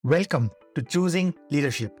Welcome to Choosing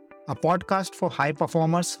Leadership, a podcast for high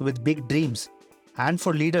performers with big dreams and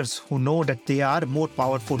for leaders who know that they are more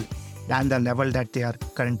powerful than the level that they are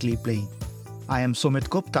currently playing. I am Sumit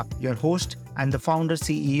Gupta, your host and the founder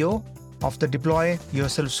CEO of the Deploy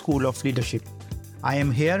Yourself School of Leadership. I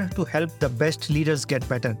am here to help the best leaders get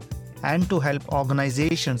better and to help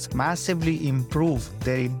organizations massively improve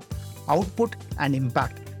their output and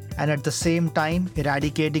impact, and at the same time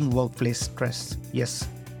eradicating workplace stress. Yes,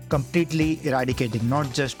 completely eradicating,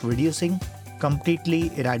 not just reducing,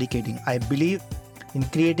 completely eradicating. I believe in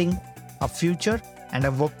creating a future and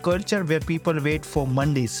a work culture where people wait for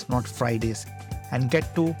Mondays, not Fridays, and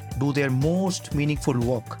get to do their most meaningful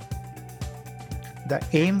work. The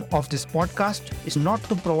aim of this podcast is not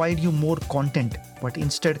to provide you more content, but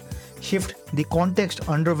instead shift the context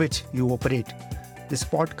under which you operate. This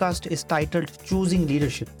podcast is titled Choosing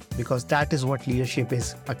Leadership because that is what leadership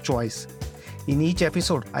is, a choice. In each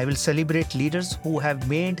episode, I will celebrate leaders who have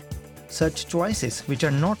made such choices, which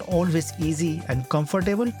are not always easy and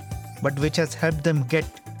comfortable, but which has helped them get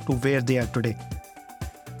to where they are today.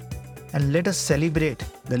 And let us celebrate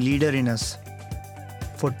the leader in us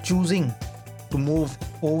for choosing to move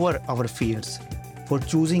over our fears, for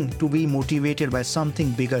choosing to be motivated by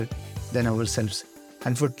something bigger than ourselves,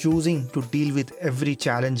 and for choosing to deal with every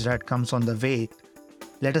challenge that comes on the way.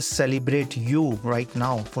 Let us celebrate you right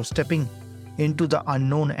now for stepping into the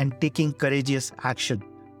unknown and taking courageous action,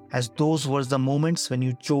 as those were the moments when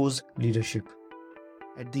you chose leadership.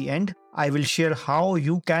 At the end, I will share how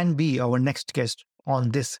you can be our next guest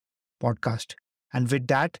on this podcast. And with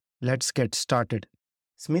that, let's get started.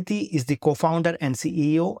 Smiti is the co-founder and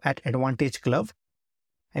CEO at Advantage Club,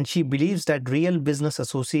 and she believes that real business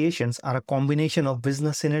associations are a combination of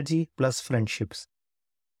business synergy plus friendships.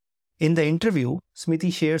 In the interview,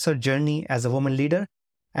 Smiti shares her journey as a woman leader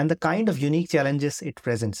and the kind of unique challenges it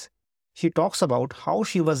presents. She talks about how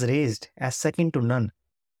she was raised as second to none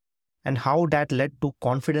and how that led to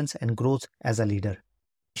confidence and growth as a leader.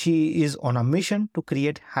 She is on a mission to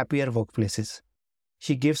create happier workplaces.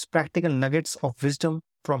 She gives practical nuggets of wisdom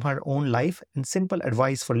from her own life and simple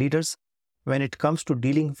advice for leaders when it comes to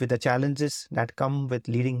dealing with the challenges that come with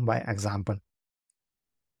leading by example.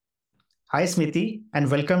 Hi, Smiti, and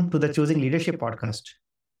welcome to the Choosing Leadership podcast.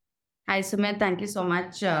 Hi, Sumit. Thank you so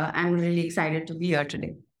much. I'm really excited to be here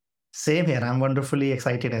today. Same here. I'm wonderfully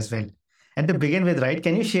excited as well. And to begin with, right,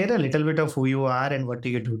 can you share a little bit of who you are and what do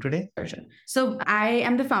you do today? Sure. So, I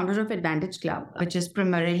am the founder of Advantage Club, which is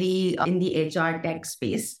primarily in the HR tech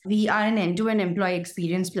space. We are an end to end employee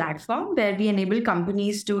experience platform where we enable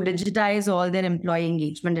companies to digitize all their employee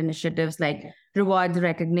engagement initiatives like rewards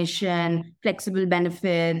recognition, flexible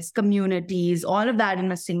benefits, communities, all of that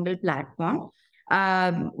in a single platform.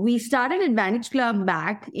 We started Advantage Club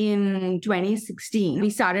back in 2016. We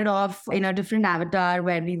started off in a different avatar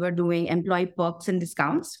where we were doing employee perks and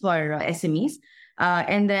discounts for SMEs.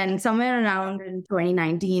 And then somewhere around in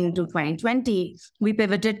 2019 to 2020, we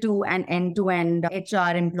pivoted to an end-to-end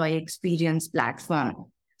HR employee experience platform.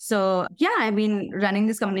 So yeah, I've been running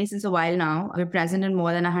this company since a while now. We're present in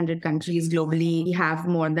more than 100 countries globally. We have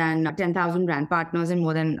more than 10,000 brand partners and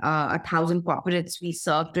more than 1,000 corporates we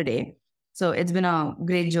serve today. So it's been a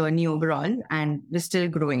great journey overall and we're still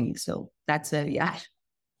growing. So that's where we are.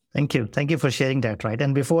 Thank you. Thank you for sharing that, right?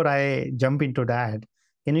 And before I jump into that,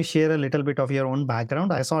 can you share a little bit of your own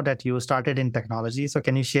background? I saw that you started in technology. So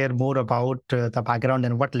can you share more about the background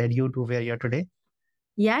and what led you to where you're today?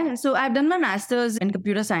 Yeah. So I've done my master's in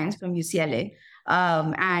computer science from UCLA.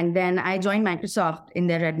 And then I joined Microsoft in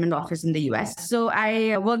their Redmond office in the US. So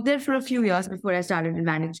I worked there for a few years before I started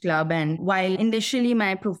Advantage Club. And while initially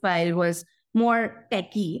my profile was more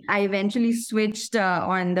techie, I eventually switched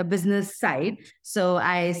on the business side. So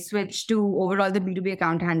I switched to overall the B2B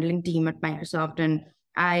account handling team at Microsoft. And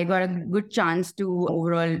I got a good chance to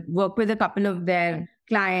overall work with a couple of their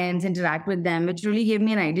clients, interact with them, which really gave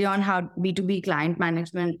me an idea on how B2B client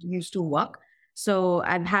management used to work. So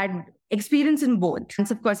I've had experience in both.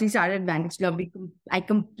 And of course, we started Advantage Club. I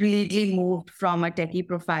completely moved from a techie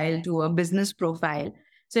profile to a business profile.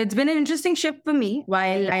 So it's been an interesting shift for me.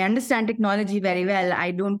 While I understand technology very well,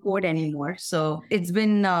 I don't code anymore. So it's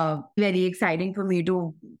been very exciting for me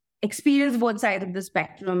to experience both sides of the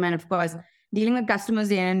spectrum. And of course, dealing with customers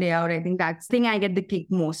day in and day out, I think that's the thing I get the kick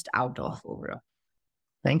most out of overall.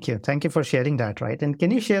 Thank you. Thank you for sharing that, right? And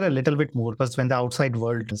can you share a little bit more? Because when the outside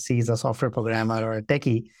world sees a software programmer or a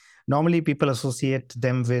techie, normally people associate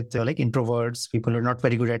them with like introverts, people who are not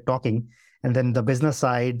very good at talking. And then the business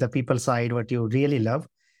side, the people side, what you really love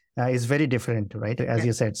is very different, right? As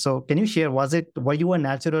you said. So can you share, were you a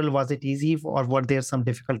natural? Was it easy or were there some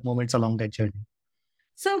difficult moments along that journey?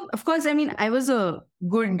 So, of course, I mean, I was a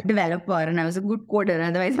good developer and I was a good coder.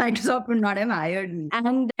 Otherwise, Microsoft would not have hired me.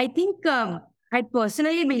 And I think I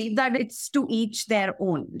personally believe that it's to each their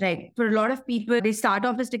own, right? For a lot of people, they start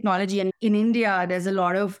off as technology. And in India, there's a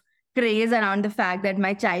lot of craze around the fact that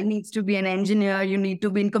my child needs to be an engineer, you need to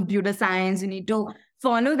be in computer science, you need to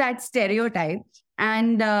follow that stereotype.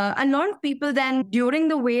 And a lot of people then during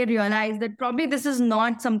the way realize that probably this is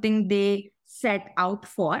not something they set out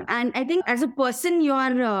for. And I think as a person,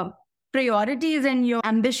 your priorities and your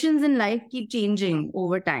ambitions in life keep changing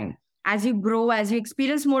over time. As you grow, as you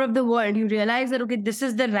experience more of the world, you realize that, okay, this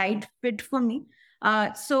is the right fit for me.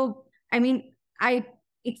 So, I mean, I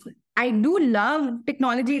it's I do love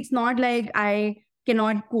technology. It's not like I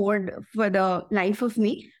cannot code for the life of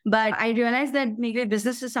me, but I realize that maybe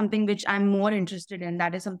business is something which I'm more interested in.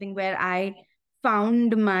 That is something where I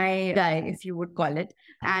found my guy, if you would call it.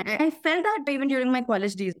 And I felt that even during my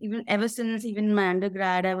college days, even ever since even my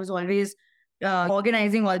undergrad, I was always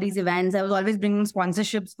organizing all these events. I was always bringing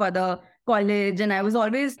sponsorships for the college, and I was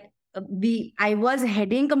always I was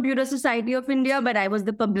heading Computer Society of India, but I was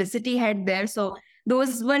the publicity head there. So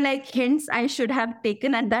those were like hints I should have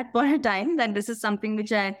taken at that point of time that this is something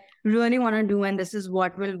which I really want to do and this is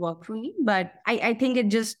what will work for me. But I think it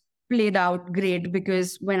just played out great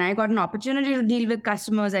because when I got an opportunity to deal with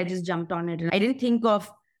customers, I just jumped on it. And I didn't think of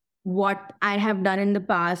what I have done in the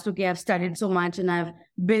past. Okay, I've studied so much and I've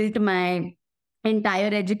built my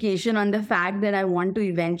entire education on the fact that I want to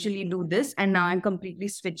eventually do this. And now I'm completely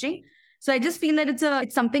switching. So I just feel that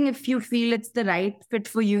it's something, if you feel it's the right fit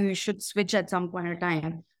for you, you should switch at some point in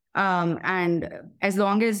time. And as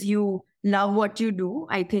long as you love what you do,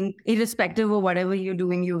 I think irrespective of whatever you're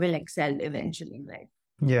doing, you will excel eventually, right?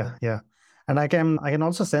 Yeah, yeah. And I can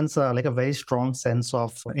also sense like a very strong sense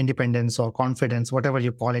of independence or confidence, whatever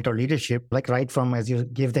you call it, or leadership. Like right from as you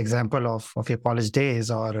give the example of your college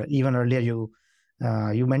days, or even earlier you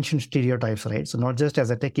mentioned stereotypes, right? So not just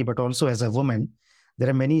as a techie, but also as a woman, there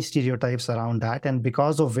are many stereotypes around that, and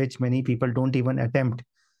because of which many people don't even attempt,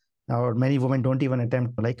 or many women don't even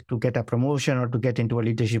attempt, like to get a promotion or to get into a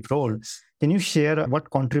leadership role. Can you share what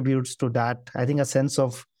contributes to that? I think a sense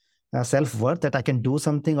of self-worth that I can do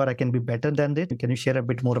something or I can be better than it. Can you share a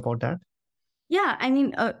bit more about that? Yeah, I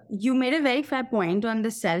mean, you made a very fair point on the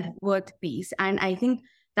self-worth piece. And I think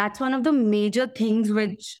that's one of the major things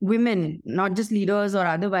which women, not just leaders or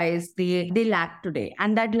otherwise, they lack today.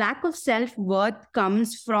 And that lack of self-worth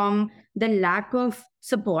comes from the lack of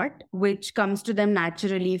support, which comes to them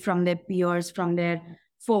naturally from their peers, from their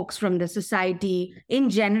folks, from the society in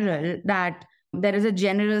general, that there is a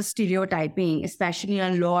general stereotyping, especially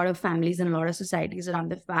in a lot of families and a lot of societies, around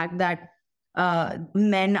the fact that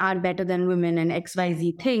men are better than women in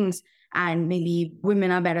XYZ things, and maybe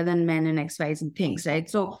women are better than men in XYZ things, right?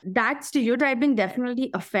 So that stereotyping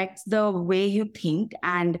definitely affects the way you think,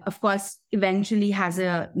 and of course, eventually has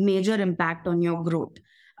a major impact on your growth.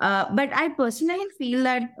 But I personally feel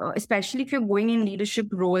that, especially if you're going in leadership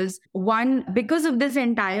roles, one, because of this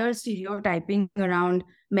entire stereotyping around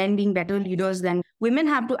men being better leaders than women,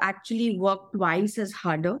 have to actually work twice as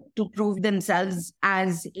harder to prove themselves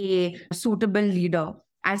as a suitable leader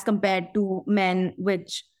as compared to men,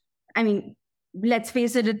 which, I mean, let's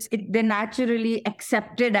face it, they're naturally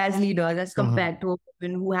accepted as leaders as compared to a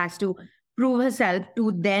woman who has to prove herself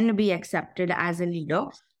to then be accepted as a leader.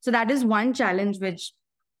 So that is one challenge which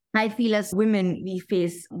I feel as women we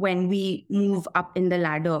face when we move up in the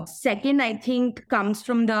ladder. Second, I think comes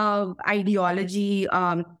from the ideology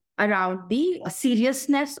around the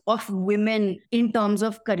seriousness of women in terms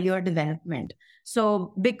of career development.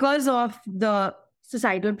 So because of the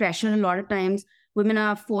societal pressure, a lot of times women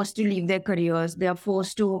are forced to leave their careers. They are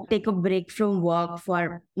forced to take a break from work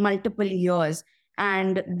for multiple years.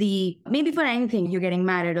 And maybe for anything, you're getting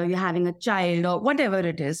married or you're having a child or whatever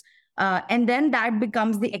it is. And then that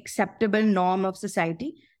becomes the acceptable norm of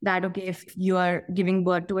society that, okay, if you are giving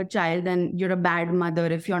birth to a child, then you're a bad mother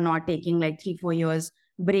if you're not taking like 3-4 years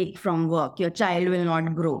break from work. Your child will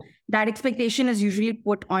not grow. That expectation is usually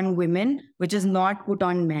put on women, which is not put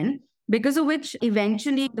on men, because of which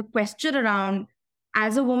eventually the question around,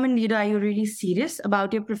 as a woman leader, are you really serious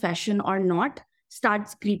about your profession or not,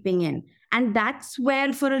 starts creeping in. And that's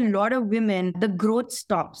where for a lot of women, the growth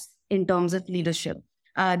stops in terms of leadership.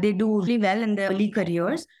 They do really well in their early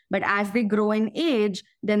careers, but as they grow in age,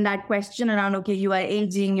 then that question around, okay, you are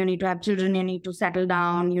aging, you need to have children, you need to settle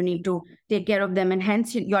down, you need to take care of them, and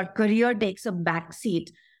hence your career takes a back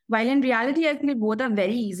seat. While in reality, I think both are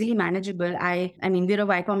very easily manageable. I mean, we're a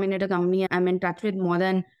Y Combinator company. I'm in touch with more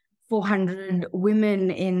than 400 women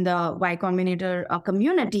in the Y Combinator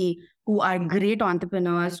community who are great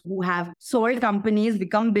entrepreneurs, who have sold companies,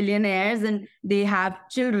 become billionaires, and they have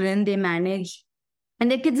children, they manage, and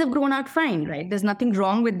their kids have grown out fine, right? There's nothing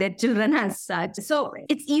wrong with their children as such. So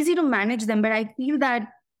it's easy to manage them, but I feel that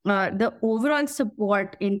the overall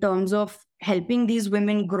support in terms of helping these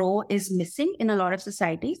women grow is missing in a lot of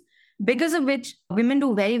societies, because of which women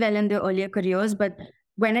do very well in their earlier careers, but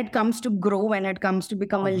when it comes to grow, when it comes to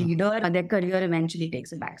become a leader, their career eventually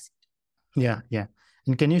takes a backseat. Yeah, yeah.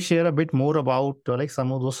 And can you share a bit more about like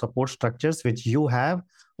some of those support structures which you have,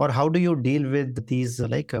 or how do you deal with these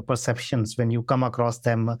perceptions when you come across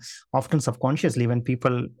them, often subconsciously, when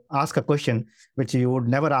people ask a question which you would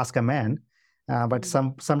never ask a man, but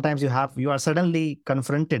sometimes you are suddenly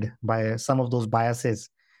confronted by some of those biases.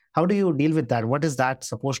 How do you deal with that? What does that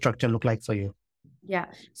support structure look like for you? Yeah.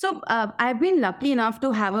 So I've been lucky enough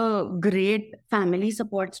to have a great family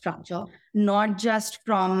support structure, not just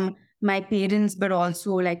from my parents, but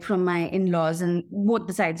also like from my in-laws and both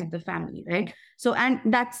the sides of the family, right? So, and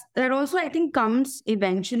that also I think comes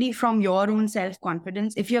eventually from your own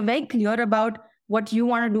self-confidence. If you're very clear about what you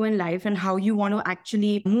want to do in life and how you want to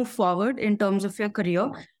actually move forward in terms of your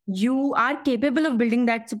career, you are capable of building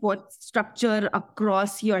that support structure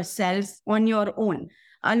across yourself on your own.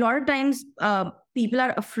 A lot of times, people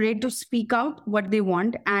are afraid to speak out what they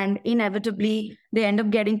want, and inevitably they end up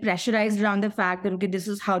getting pressurized around the fact that, okay, this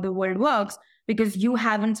is how the world works, because you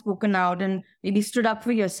haven't spoken out and maybe stood up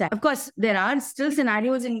for yourself. Of course, there are still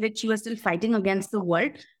scenarios in which you are still fighting against the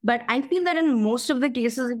world, but I feel that in most of the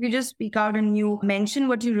cases, if you just speak out and you mention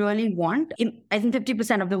what you really want, I think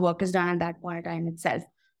 50% of the work is done at that point in time itself.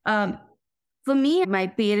 For me, my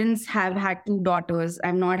parents have had two daughters.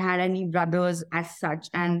 I've not had any brothers as such.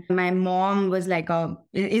 And my mom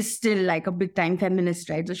is still like a big time feminist,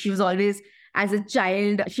 right? So she was always, as a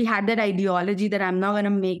child, she had that ideology that I'm not going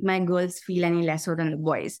to make my girls feel any lesser than the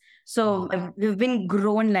boys. So we've been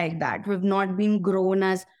grown like that. We've not been grown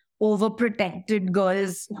as overprotected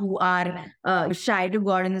girls who are shy to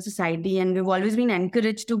go out in the society. And we've always been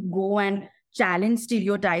encouraged to go and challenge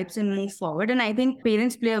stereotypes and move forward. And I think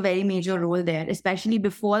parents play a very major role there, especially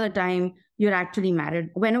before the time you're actually married.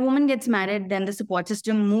 When a woman gets married, then the support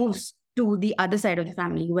system moves to the other side of the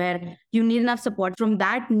family, where you need enough support from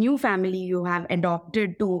that new family you have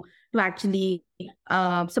adopted to actually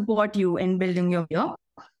support you in building your career.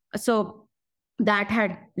 So that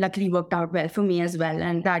had luckily worked out well for me as well.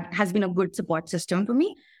 And that has been a good support system for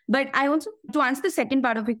me. But I also, to answer the second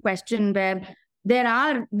part of your question, where there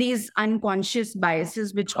are these unconscious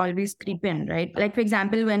biases which always creep in, right? Like, for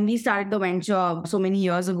example, when we started the venture so many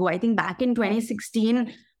years ago, I think back in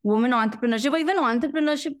 2016, women entrepreneurship, or even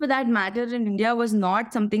entrepreneurship for that matter, in India was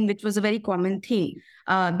not something which was a very common thing.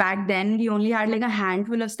 Back then, we only had like a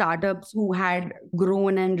handful of startups who had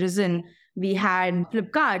grown and risen. We had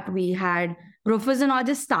Flipkart, we had Grofers, and all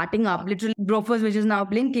just starting up. Literally, Grofers, which is now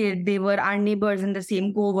Blinkit, they were our neighbors in the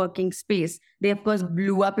same co-working space. They, of course,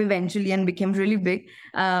 blew up eventually and became really big.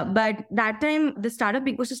 But that time, the startup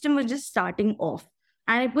ecosystem was just starting off.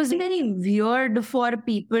 And it was very weird for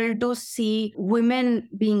people to see women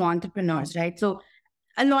being entrepreneurs, right? So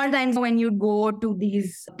a lot of times when you go to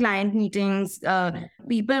these client meetings,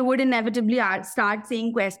 people would inevitably start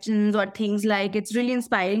saying questions or things like, it's really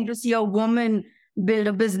inspiring to see a woman build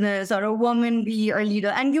a business or a woman be a leader.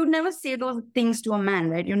 And you'd never say those things to a man,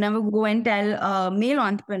 right? You never go and tell a male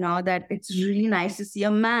entrepreneur that it's really nice to see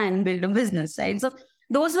a man build a business, right? So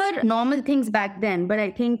those were normal things back then. But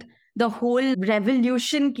I think the whole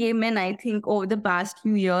revolution came in, I think, over the past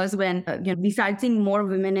few years when we started seeing more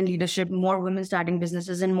women in leadership, more women starting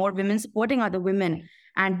businesses, and more women supporting other women.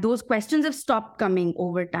 And those questions have stopped coming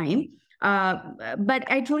over time. But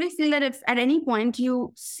I truly feel that if at any point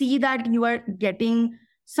you see that you are getting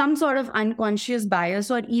some sort of unconscious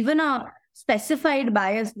bias or even a specified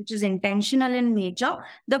bias, which is intentional in nature,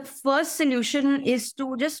 the first solution is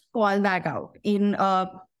to just call that out in a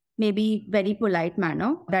maybe very polite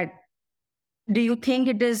manner. That, do you think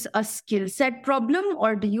it is a skill set problem,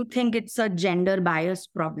 or do you think it's a gender bias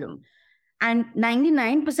problem? And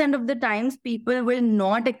 99% of the times, people will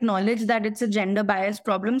not acknowledge that it's a gender bias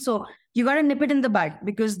problem. So you got to nip it in the bud,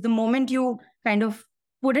 because the moment you kind of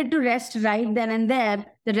put it to rest right then and there,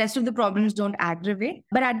 the rest of the problems don't aggravate.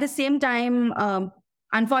 But at the same time,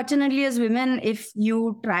 unfortunately, as women, if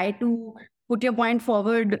you try to put your point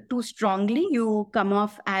forward too strongly, you come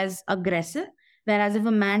off as aggressive. Whereas if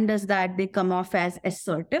a man does that, they come off as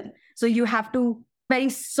assertive. So you have to very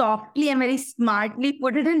softly and very smartly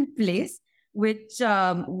put it in place, which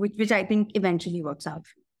I think eventually works out.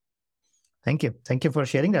 Thank you. Thank you for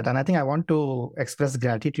sharing that. And I think I want to express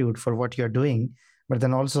gratitude for what you're doing, but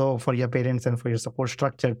then also for your parents and for your support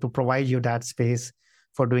structure to provide you that space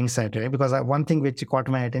for doing so, right? Because one thing which caught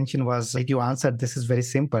my attention was like you answered, this is very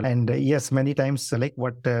simple. And yes, many times, like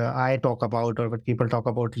what I talk about or what people talk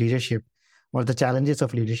about leadership or the challenges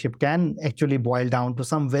of leadership can actually boil down to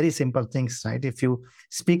some very simple things, right? If you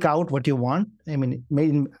speak out what you want, I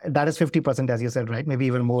mean, that is 50%, as you said, right? Maybe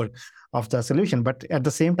even more of the solution. But at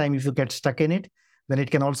the same time, if you get stuck in it, then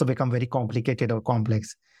it can also become very complicated or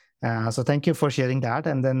complex. So thank you for sharing that.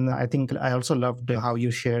 And then I think I also loved how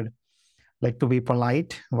you shared like to be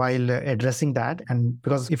polite while addressing that. And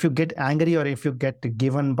because if you get angry or if you get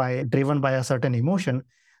driven by a certain emotion,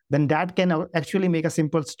 then that can actually make a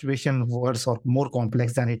simple situation worse or more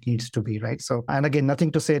complex than it needs to be, right? So, and again,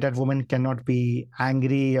 nothing to say that women cannot be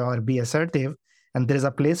angry or be assertive, and there is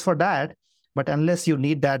a place for that. But unless you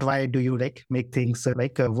need that, why do you like make things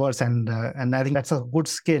worse? And I think that's a good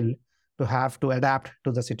skill to have to adapt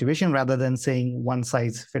to the situation rather than saying one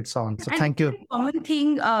size fits all. So And thank you. it's a common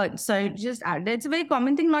thing, sorry, just add that it's a very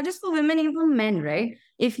common thing, not just for women, even for men, right?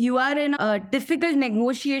 If you are in a difficult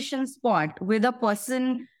negotiation spot with a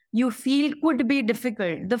person you feel could be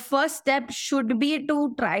difficult, the first step should be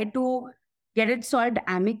to try to get it solved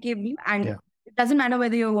amicably. And Yeah. it doesn't matter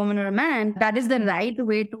whether you're a woman or a man, that is the right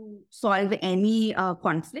way to solve any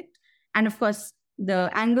conflict. And of course,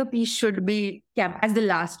 the anger piece should be kept as the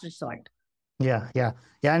last resort. Yeah.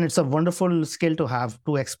 And it's a wonderful skill to have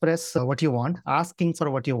to express what you want, asking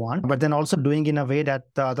for what you want, but then also doing in a way that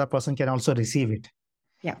the other person can also receive it.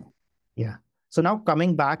 Yeah. Yeah. So now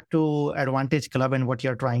coming back to Advantage Club and what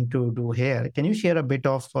you're trying to do here, can you share a bit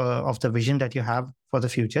of the vision that you have for the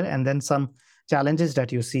future and then some challenges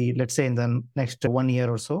that you see, let's say in the next 1 year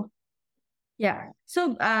or so? Yeah.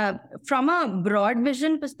 So, from a broad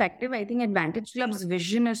vision perspective, I think Advantage Club's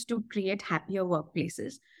vision is to create happier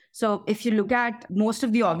workplaces. So, if you look at most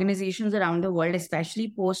of the organizations around the world,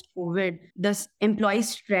 especially post COVID, this employee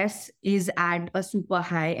stress is at a super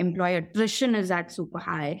high, employee attrition is at super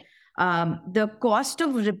high. The cost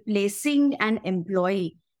of replacing an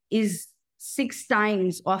employee is 6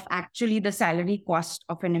 times of actually the salary cost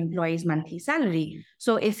of an employee's monthly salary.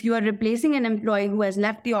 So if you are replacing an employee who has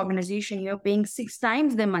left the organization, you're paying 6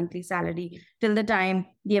 times their monthly salary till the time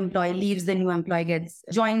the employee leaves, the new employee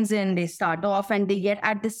joins in, they start off and they get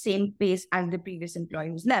at the same pace as the previous employee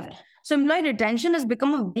who's left. So employee retention has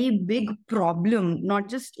become a very big problem, not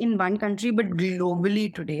just in one country, but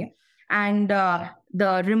globally today. And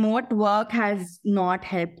the remote work has not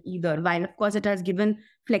helped either. While, of course, it has given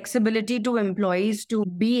flexibility to employees to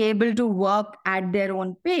be able to work at their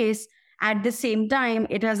own pace, at the same time,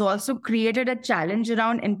 it has also created a challenge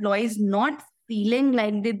around employees not feeling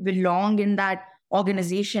like they belong in that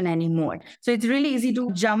organization anymore. So it's really easy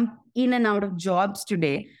to jump in and out of jobs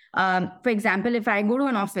today. For example, if I go to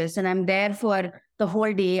an office and I'm there for the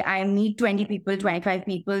whole day, I meet 20 people, 25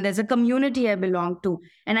 people, there's a community I belong to,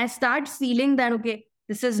 and I start feeling that, okay,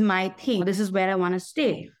 this is my thing, this is where I want to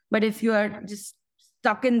stay. But if you are just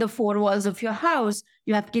stuck in the four walls of your house,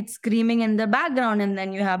 you have kids screaming in the background, and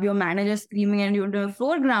then you have your manager screaming in the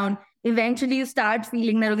foreground, eventually you start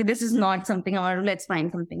feeling that, okay, this is not something I want to, let's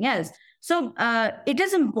find something else. So it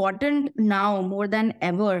is important now more than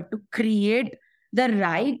ever to create the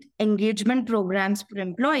right engagement programs for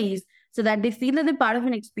employees so that they feel that they're part of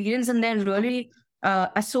an experience and they're really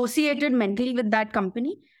associated mentally with that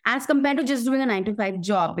company, as compared to just doing a 9 to 5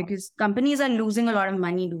 job, because companies are losing a lot of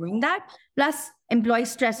money doing that. Plus, employee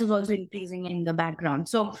stress is also increasing in the background.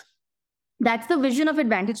 So that's the vision of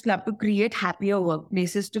Advantage Club, to create happier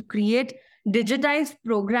workplaces, to create digitized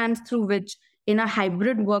programs through which in a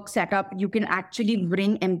hybrid work setup, you can actually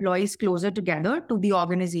bring employees closer together to the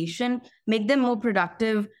organization, make them more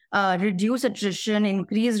productive, reduce attrition,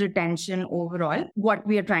 increase retention overall, what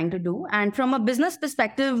we are trying to do. And from a business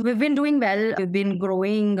perspective, we've been doing well. We've been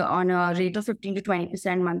growing on a rate of 15 to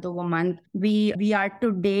 20% month over month. We are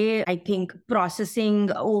today, I think,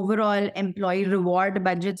 processing overall employee reward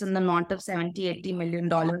budgets in the north of $70-80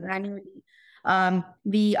 million annually.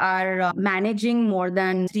 We are managing more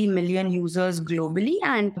than 3 million users globally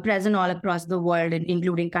and present all across the world,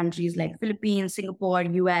 including countries like Philippines, Singapore,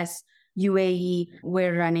 US, UAE.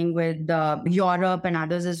 We're running with Europe and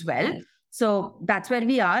others as well. So that's where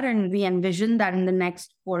we are. And we envision that in the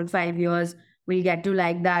next 4 to 5 years, we'll get to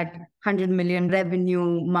like that 100 million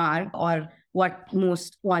revenue mark, or what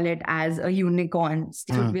most call it as a unicorn.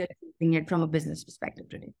 Still, we're doing it from a business perspective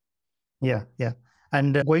today. Yeah.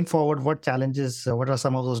 And going forward, what are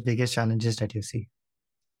some of those biggest challenges that you see?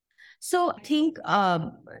 So I think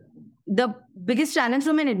the biggest challenge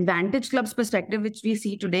from an Advantage Club's perspective, which we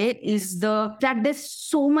see today, is the that there's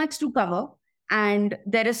so much to cover and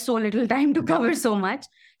there is so little time to cover so much.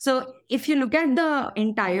 So if you look at the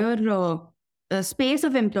entire space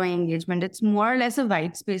of employee engagement, it's more or less a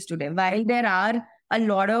white space today. While there are a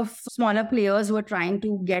lot of smaller players who are trying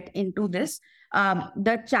to get into this,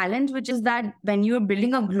 the challenge, which is that when you're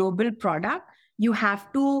building a global product, you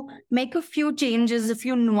have to make a few changes, a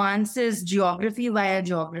few nuances, geography via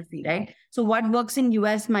geography, right? So what works in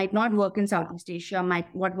US might not work in Southeast Asia,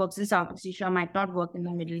 what works in Southeast Asia might not work in the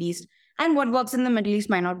Middle East, and what works in the Middle East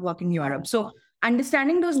might not work in Europe. So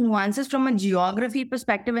understanding those nuances from a geography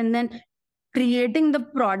perspective and then creating the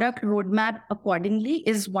product roadmap accordingly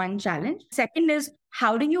is one challenge. Second is,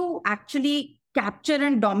 how do you actually capture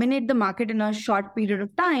and dominate the market in a short period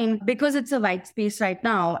of time, because it's a white space right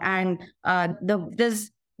now, and no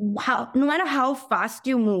matter how fast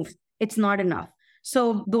you move, it's not enough.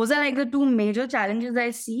 So those are like the two major challenges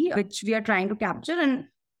I see, which we are trying to capture. And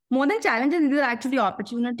more than challenges, these are actually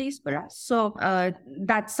opportunities for us. So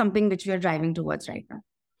that's something which we are driving towards right now.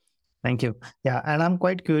 Thank you. Yeah. And I'm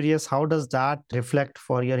quite curious, how does that reflect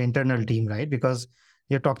for your internal team, right? Because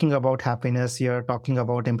you're talking about happiness, you're talking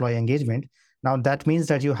about employee engagement. Now, that means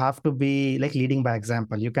that you have to be like leading by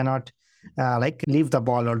example. You cannot like leave the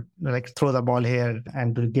ball or like throw the ball here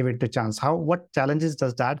and to give it a chance. What challenges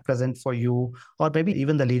does that present for you, or maybe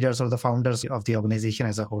even the leaders or the founders of the organization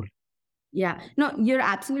as a whole? Yeah, no, you're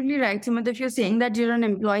absolutely right, Sumit. If you're saying that you're an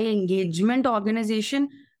employee engagement organization,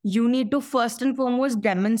 you need to first and foremost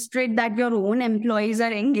demonstrate that your own employees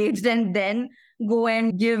are engaged and then go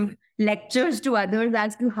and give lectures to others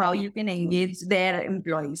as to how you can engage their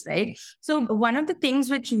employees, right? So one of the things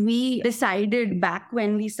which we decided back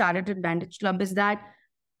when we started Advantage Club is that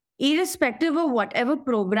irrespective of whatever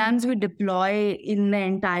programs we deploy in the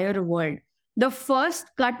entire world, the first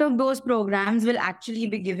cut of those programs will actually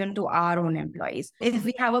be given to our own employees. If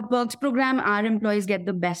we have a perks program, our employees get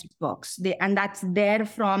the best perks, and that's there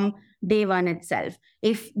from day one itself.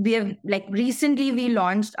 If we have, like recently, we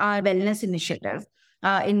launched our wellness initiative.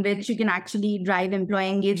 In which you can actually drive employee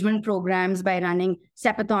engagement programs by running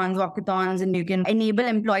stepathons, walkathons, and you can enable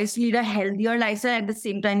employees to lead a healthier lifestyle. At the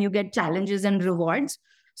same time, you get challenges and rewards.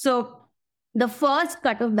 So the first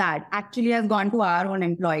cut of that actually has gone to our own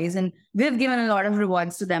employees, and we've given a lot of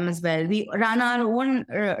rewards to them as well. We run our own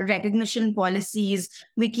recognition policies.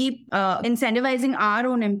 We keep incentivizing our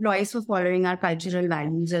own employees for following our cultural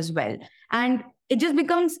values as well. And it just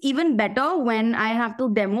becomes even better when I have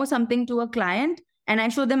to demo something to a client and I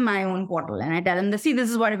show them my own portal and I tell them, see, this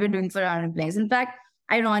is what we're doing for our employees. In fact,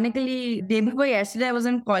 ironically, day before yesterday, I was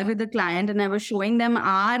on call with the client and I was showing them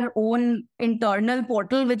our own internal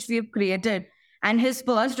portal, which we have created. And his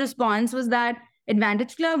first response was that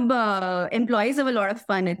Advantage Club employees have a lot of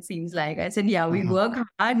fun, it seems like. I said, yeah, we work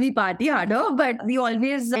hard, we party harder, but we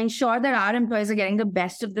always ensure that our employees are getting the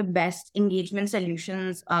best of the best engagement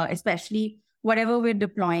solutions, especially whatever we're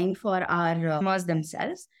deploying for our customers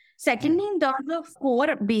themselves. Secondly, in terms of core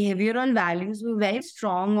behavioral values, we're very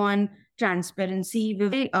strong on transparency. We're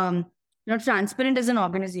very transparent as an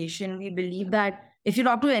organization. We believe that if you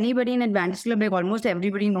talk to anybody in Advantage Club, like almost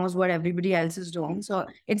everybody knows what everybody else is doing. So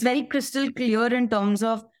it's very crystal clear in terms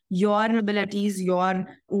of your abilities, your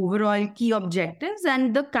overall key objectives,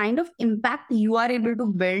 and the kind of impact you are able to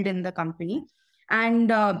build in the company.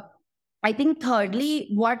 And I think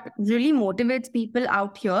thirdly, what really motivates people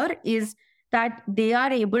out here is that they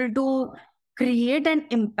are able to create an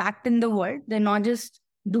impact in the world. They're not just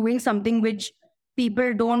doing something which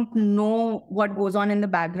people don't know what goes on in the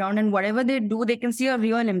background, and whatever they do, they can see a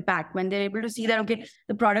real impact when they're able to see that, okay,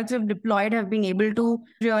 the products we've deployed have been able to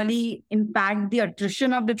really impact the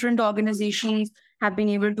attrition of different organizations, have been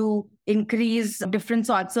able to increase different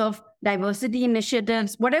sorts of diversity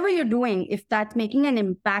initiatives. Whatever you're doing, if that's making an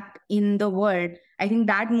impact in the world, I think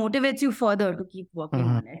that motivates you further to keep working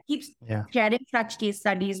on it. Keeps sharing such case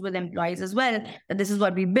studies with employees as well, that this is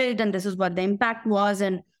what we built and this is what the impact was.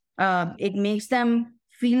 And it makes them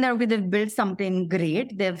feel that, okay, they've built something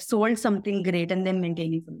great, they've sold something great, and they're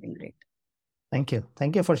maintaining something great. Thank you.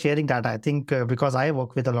 Thank you for sharing that. I think because I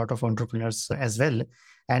work with a lot of entrepreneurs as well.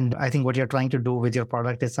 And I think what you're trying to do with your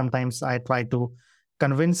product is sometimes I try to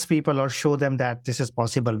convince people or show them that this is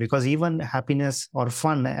possible, because even happiness or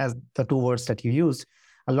fun, as the two words that you used,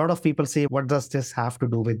 a lot of people say, what does this have to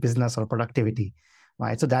do with business or productivity?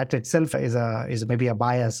 Right. So that itself is maybe a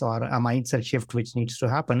bias or a mindset shift which needs to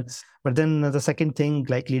happen. But then the second thing,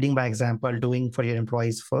 like leading by example, doing for your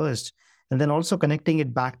employees first, and then also connecting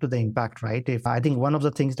it back to the impact, right? If I think one of the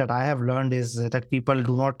things that I have learned is that people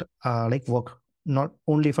do not like work not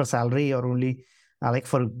only for salary or only like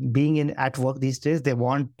for being in at work these days. They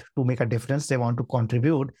want to make a difference. They want to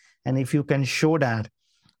contribute. And if you can show that,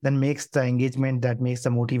 then makes the engagement, that makes the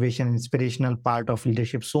motivation, inspirational part of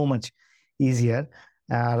leadership so much easier,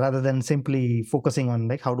 rather than simply focusing on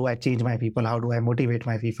like, how do I change my people? How do I motivate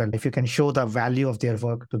my people? If you can show the value of their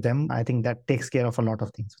work to them, I think that takes care of a lot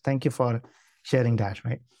of things. Thank you for sharing that,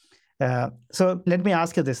 right? So let me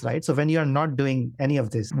ask you this, right? So when you're not doing any of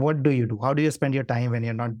this, what do you do? How do you spend your time when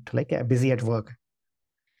you're not like busy at work?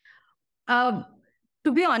 Uh,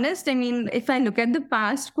 to be honest, I mean, if I look at the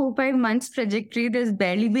past 4-5 months trajectory, there's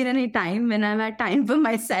barely been any time when I've had time for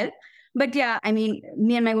myself. But yeah, I mean,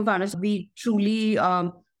 me and my co-founders, we truly,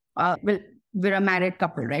 well, we're a married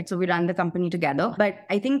couple, right? So we run the company together. But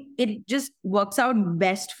I think it just works out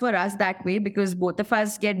best for us that way because both of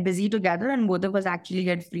us get busy together and both of us actually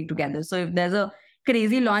get free together. So if there's a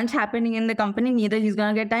crazy launch happening in the company, neither he's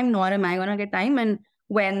going to get time nor am I going to get time. And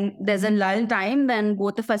when there's a lull time, then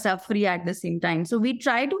both of us are free at the same time. So we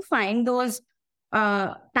try to find those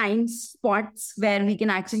time spots where we can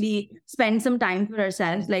actually spend some time for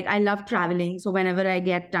ourselves. Like I love traveling. So whenever I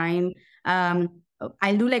get time,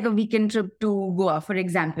 I'll do like a weekend trip to Goa, for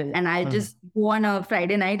example, and I'll just go on a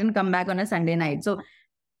Friday night and come back on a Sunday night. So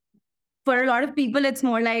for a lot of people, it's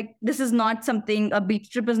more like this is not something, a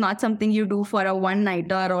beach trip is not something you do for a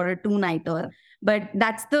one-nighter or a two-nighter. But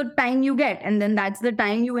that's the time you get. And then that's the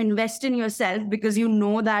time you invest in yourself because you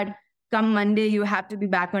know that come Monday, you have to be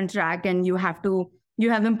back on track and you have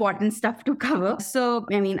important stuff to cover. So,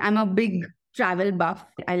 I mean, I'm a big travel buff.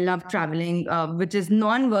 I love traveling, which is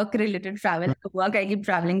non-work related travel. Work, I keep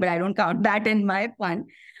traveling, but I don't count that in my fun.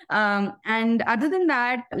 And other than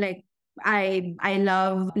that, like, I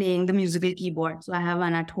love playing the musical keyboard. So I have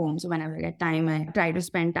one at home. So whenever I get time, I try to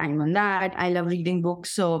spend time on that. I love reading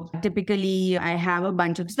books. So typically I have a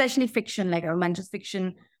bunch of, especially fiction, like a bunch of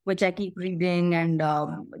fiction, which I keep reading. And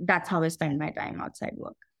that's how I spend my time outside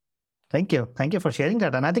work. Thank you. Thank you for sharing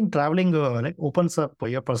that. And I think traveling like opens up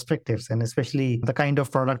your perspectives, and especially the kind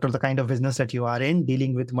of product or the kind of business that you are in,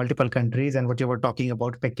 dealing with multiple countries and what you were talking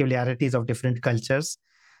about, peculiarities of different cultures.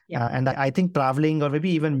 Yeah. And I think traveling or maybe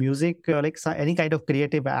even music, like any kind of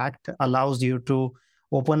creative act allows you to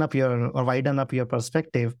open up or widen up your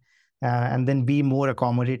perspective, and then be more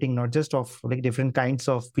accommodating, not just of like different kinds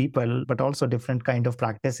of people, but also different kind of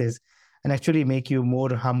practices, and actually make you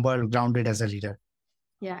more humble, grounded as a leader.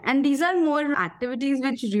 Yeah. And these are more activities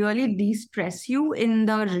which really de-stress you in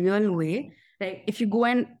the real way. Like if you go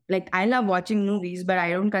and like, I love watching movies, but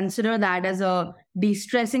I don't consider that as a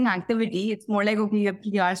de-stressing activity. It's more like, okay, you have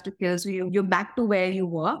 3 hours to kill. So you're back to where you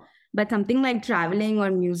were. But something like traveling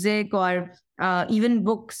or music or even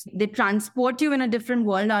books, they transport you in a different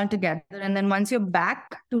world altogether. And then once you're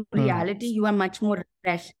back to reality, you are much more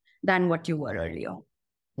fresh than what you were earlier.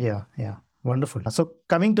 Yeah, yeah. Wonderful. So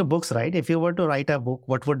coming to books, right? If you were to write a book,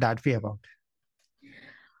 what would that be about?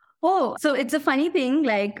 Oh, so it's a funny thing.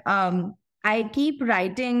 Like, I keep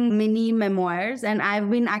writing mini memoirs and I've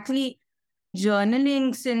been actually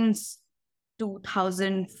journaling since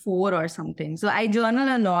 2004 or something. So I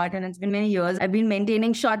journal a lot and it's been many years. I've been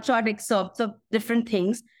maintaining short excerpts of different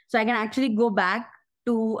things. So I can actually go back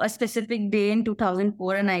to a specific day in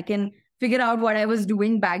 2004 and I can figure out what I was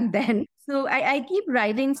doing back then. So I keep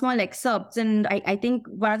writing small excerpts. And I think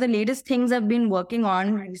one of the latest things I've been working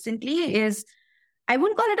on recently is, I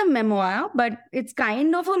wouldn't call it a memoir, but it's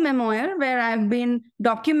kind of a memoir where I've been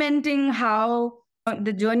documenting how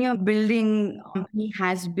the journey of building a company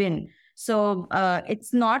has been. So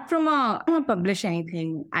it's not from I don't publish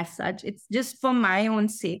anything as such. It's just for my own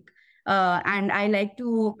sake. And I like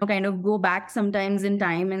to kind of go back sometimes in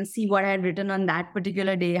time and see what I had written on that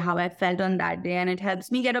particular day, how I felt on that day. And it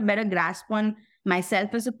helps me get a better grasp on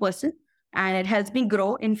myself as a person. And it helps me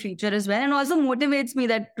grow in future as well. And also motivates me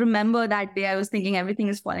that remember that day I was thinking everything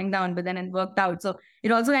is falling down, but then it worked out. So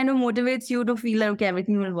it also kind of motivates you to feel like, okay,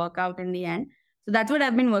 everything will work out in the end. So that's what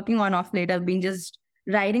I've been working on off late. I've been just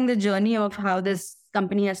writing the journey of how this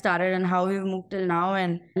company has started and how we've moved till now.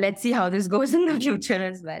 And let's see how this goes in the future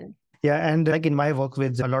as well. Yeah, and like in my work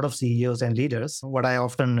with a lot of CEOs and leaders, what I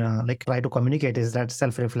often like try to communicate is that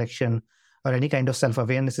self-reflection or any kind of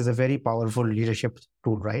self-awareness is a very powerful leadership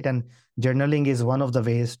tool, right? And journaling is one of the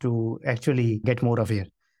ways to actually get more aware.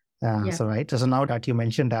 So, right. So now that you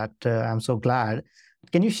mentioned that, I'm so glad.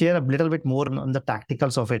 Can you share a little bit more on the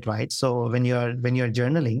tacticals of it, right? So when you're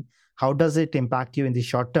journaling, how does it impact you in the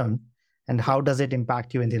short term, and how does it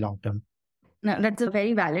impact you in the long term? Now, that's a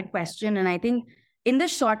very valid question. And I think in the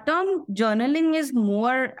short term, journaling is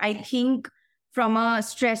more, I think, from a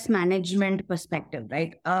stress management perspective,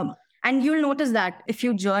 right? And you'll notice that if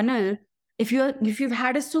you journal, if you've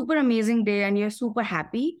had a super amazing day and you're super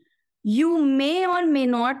happy, you may or may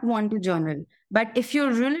not want to journal. But if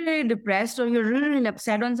you're really, really depressed or you're really, really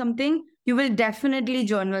upset on something, you will definitely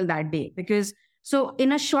journal that day. Because so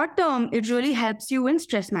in a short term, it really helps you in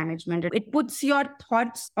stress management. It puts your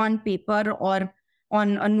thoughts on paper or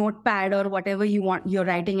on a notepad or whatever you want you're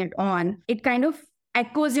writing it on. It kind of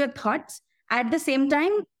echoes your thoughts. At the same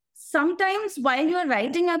time, sometimes while you're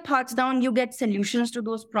writing your thoughts down, you get solutions to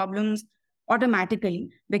those problems automatically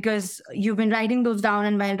because you've been writing those down,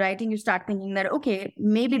 and while writing you start thinking that, okay,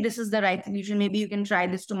 maybe this is the right solution, maybe you can try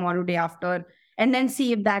this tomorrow, day after, and then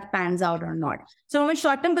see if that pans out or not. So from a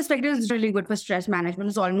short-term perspective, it's really good for stress management.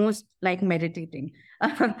 It's almost like meditating.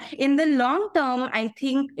 In the long term, I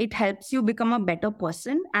think it helps you become a better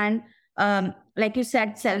person. And like you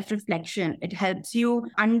said, self-reflection. It helps you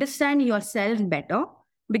understand yourself better.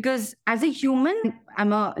 Because as a human,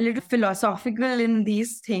 I'm a little philosophical in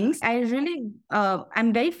these things.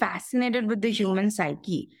 I'm very fascinated with the human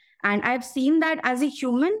psyche. And I've seen that as a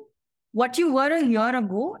human, what you were a year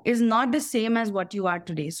ago is not the same as what you are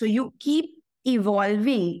today. So you keep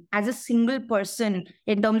evolving as a single person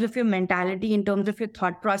in terms of your mentality, in terms of your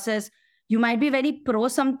thought process. You might be very pro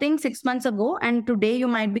something 6 months ago, and today you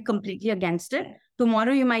might be completely against it.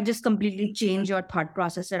 Tomorrow, you might just completely change your thought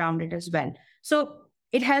process around it as well. So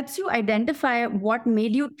it helps you identify what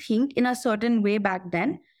made you think in a certain way back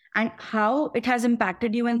then and how it has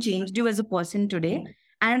impacted you and changed you as a person today.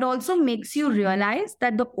 And it also makes you realize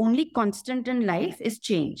that the only constant in life is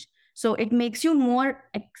change. So it makes you more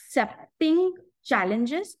accepting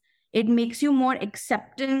challenges. It makes you more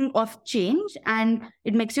accepting of change, and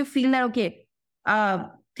it makes you feel that, okay,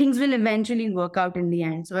 things will eventually work out in the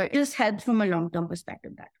end. So it just helps from a long-term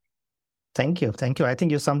perspective. That. Thank you. Thank you. I think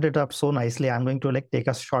you summed it up so nicely. I'm going to take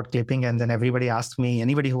a short clipping, and then anybody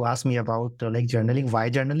who asks me about journaling, why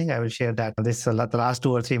journaling, I will share that this the last 2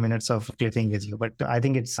 or 3 minutes of clipping with you. But I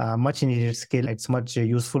think it's a much needed skill. It's much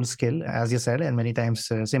useful skill, as you said, and many times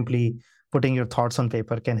simply putting your thoughts on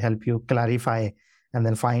paper can help you clarify and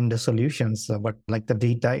then find the solutions. But like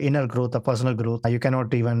the inner growth, the personal growth, you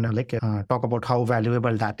cannot even talk about how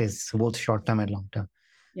valuable that is, both short term and long term.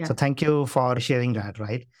 Yeah. So thank you for sharing that,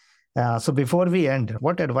 right? So before we end,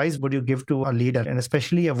 what advice would you give to a leader, and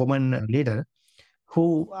especially a woman leader,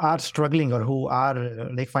 who are struggling or who are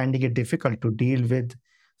finding it difficult to deal with,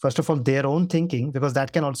 first of all, their own thinking, because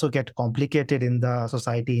that can also get complicated in the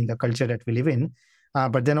society, in the culture that we live in,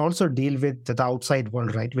 but then also deal with the outside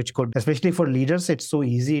world, right? Which could, especially for leaders, it's so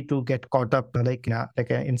easy to get caught up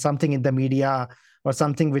in something in the media or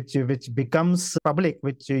something which becomes public,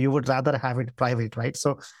 which you would rather have it private, right?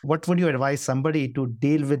 So what would you advise somebody to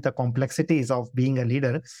deal with the complexities of being a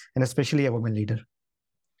leader, and especially a woman leader?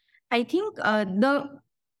 I think the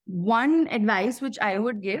one advice which I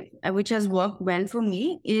would give, which has worked well for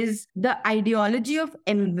me, is the ideology of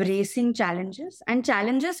embracing challenges. And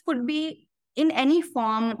challenges could be in any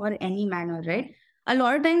form or any manner, right? A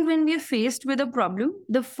lot of times when we are faced with a problem,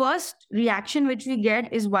 the first reaction which we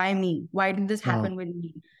get is, why me? Why did this happen with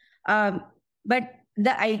me? But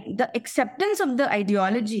the acceptance of the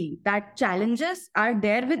ideology that challenges are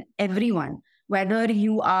there with everyone, whether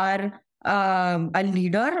you are a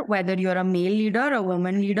leader, whether you're a male leader, a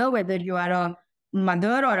woman leader, whether you are a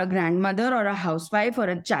mother or a grandmother or a housewife or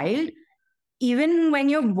a child. Even when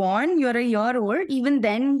you're born, you're a year old, even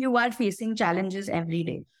then you are facing challenges every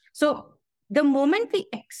day. So the moment we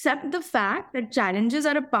accept the fact that challenges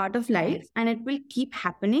are a part of life and it will keep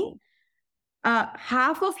happening,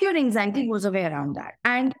 half of your anxiety goes away around that.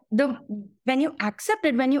 And when you accept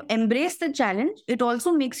it, when you embrace the challenge, it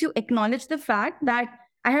also makes you acknowledge the fact that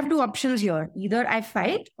I have two options here. Either I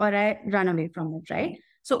fight or I run away from it, right?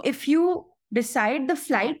 So if you decide the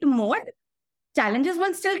flight mode, challenges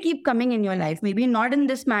will still keep coming in your life. Maybe not in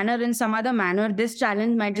this manner, in some other manner. This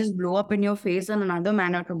challenge might just blow up in your face in another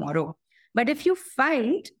manner tomorrow. But if you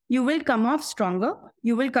fight, you will come off stronger.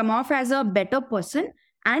 You will come off as a better person,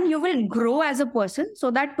 and you will grow as a person,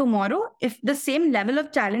 so that tomorrow, if the same level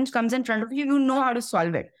of challenge comes in front of you, you know how to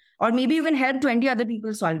solve it. Or maybe you can help 20 other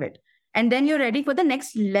people solve it. And then you're ready for the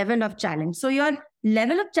next level of challenge. So your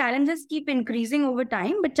level of challenges keep increasing over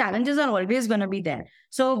time, but challenges are always going to be there.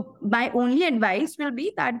 So my only advice will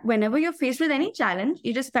be that whenever you're faced with any challenge,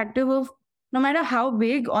 irrespective of no matter how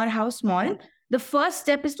big or how small, the first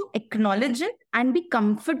step is to acknowledge it and be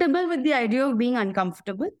comfortable with the idea of being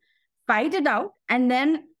uncomfortable, fight it out, and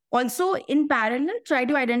then also in parallel, try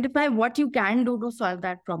to identify what you can do to solve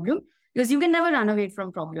that problem. Because you can never run away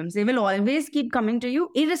from problems. They will always keep coming to you,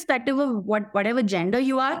 irrespective of whatever gender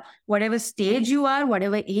you are, whatever stage you are,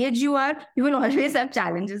 whatever age you are, you will always have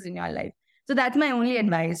challenges in your life. So that's my only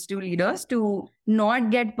advice to leaders, to not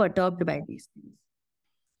get perturbed by these things.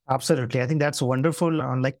 Absolutely. I think that's wonderful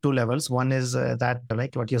on like two levels. One is that,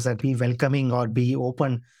 like what you said, be welcoming or be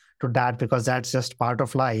open to that because that's just part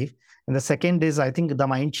of life. And the second is, I think the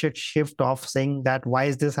mindset shift of saying that, why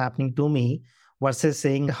is this happening to me? Versus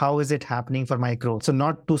saying, how is it happening for my growth? So,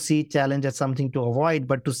 not to see challenge as something to avoid,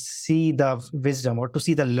 but to see the wisdom or to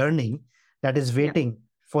see the learning that is Yeah. waiting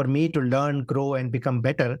for me to learn, grow, and become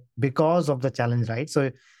better because of the challenge, right? So,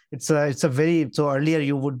 it's a very, so earlier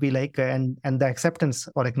you would be like and the acceptance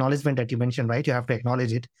or acknowledgement that you mentioned, right? You have to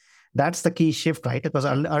acknowledge it. That's the key shift, right? Because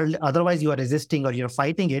otherwise you are resisting or you're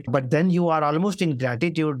fighting it, but then you are almost in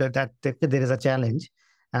gratitude that there is a challenge,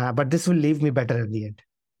 but this will leave me better at the end.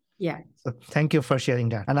 Yeah. So thank you for sharing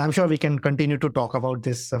that. And I'm sure we can continue to talk about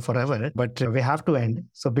this forever, but we have to end.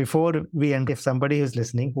 So before we end, if somebody is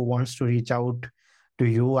listening who wants to reach out to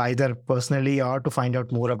you either personally or to find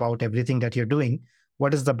out more about everything that you're doing,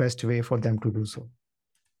 what is the best way for them to do so?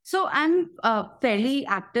 So I'm fairly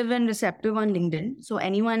active and receptive on LinkedIn. So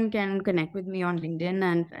anyone can connect with me on LinkedIn.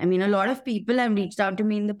 And I mean, a lot of people have reached out to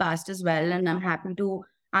me in the past as well. And I'm happy to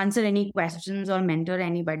answer any questions or mentor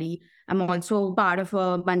anybody. I'm also part of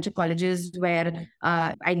a bunch of colleges where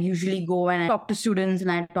I usually go and I talk to students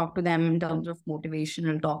and I talk to them in terms of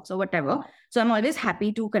motivational talks or whatever. So I'm always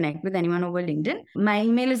happy to connect with anyone over LinkedIn. My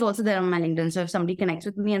email is also there on my LinkedIn. So if somebody connects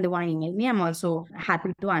with me and they want to email me, I'm also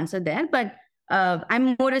happy to answer there. But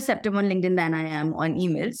I'm more receptive on LinkedIn than I am on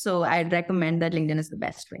email. So I'd recommend that LinkedIn is the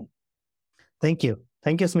best way. Thank you.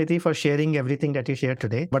 Thank you, Smiti, for sharing everything that you shared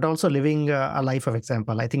today, but also living a life of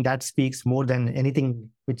example. I think that speaks more than anything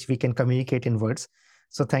which we can communicate in words.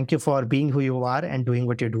 So thank you for being who you are and doing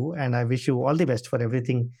what you do. And I wish you all the best for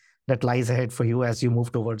everything that lies ahead for you as you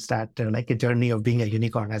move towards that, like a journey of being a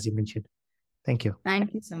unicorn, as you mentioned. Thank you.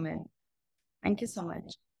 Thank you so much. Thank you so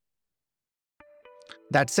much.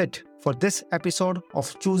 That's it for this episode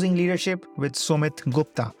of Choosing Leadership with Sumit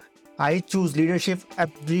Gupta. I choose leadership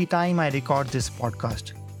every time I record this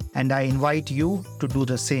podcast, and I invite you to do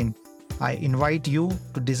the same. I invite you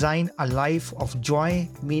to design a life of joy,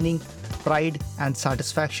 meaning, pride, and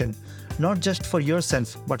satisfaction, not just for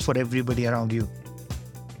yourself, but for everybody around you.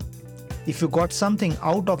 If you got something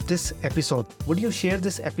out of this episode, would you share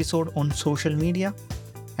this episode on social media?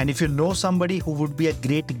 And if you know somebody who would be a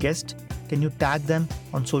great guest, can you tag them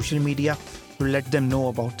on social media to let them know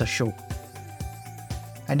about the show?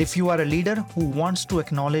 And if you are a leader who wants to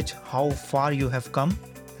acknowledge how far you have come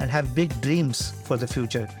and have big dreams for the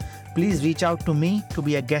future, please reach out to me to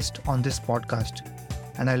be a guest on this podcast.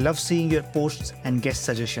 And I love seeing your posts and guest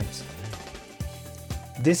suggestions.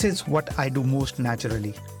 This is what I do most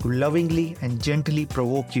naturally, to lovingly and gently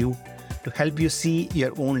provoke you, to help you see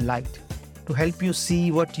your own light, to help you see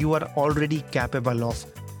what you are already capable of.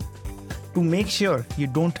 To make sure you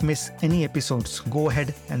don't miss any episodes, go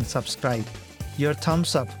ahead and subscribe. Your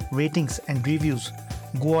thumbs up, ratings, and reviews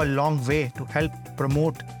go a long way to help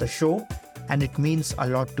promote the show, and it means a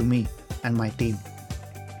lot to me and my team.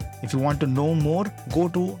 If you want to know more, go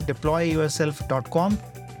to deployyourself.com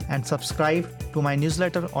and subscribe to my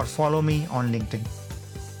newsletter or follow me on LinkedIn.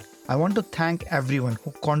 I want to thank everyone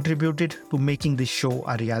who contributed to making this show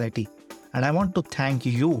a reality, and I want to thank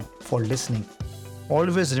you for listening.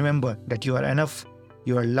 Always remember that you are enough,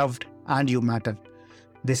 you are loved, and you matter.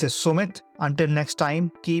 This is Sumit. Until next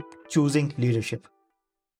time, keep choosing leadership.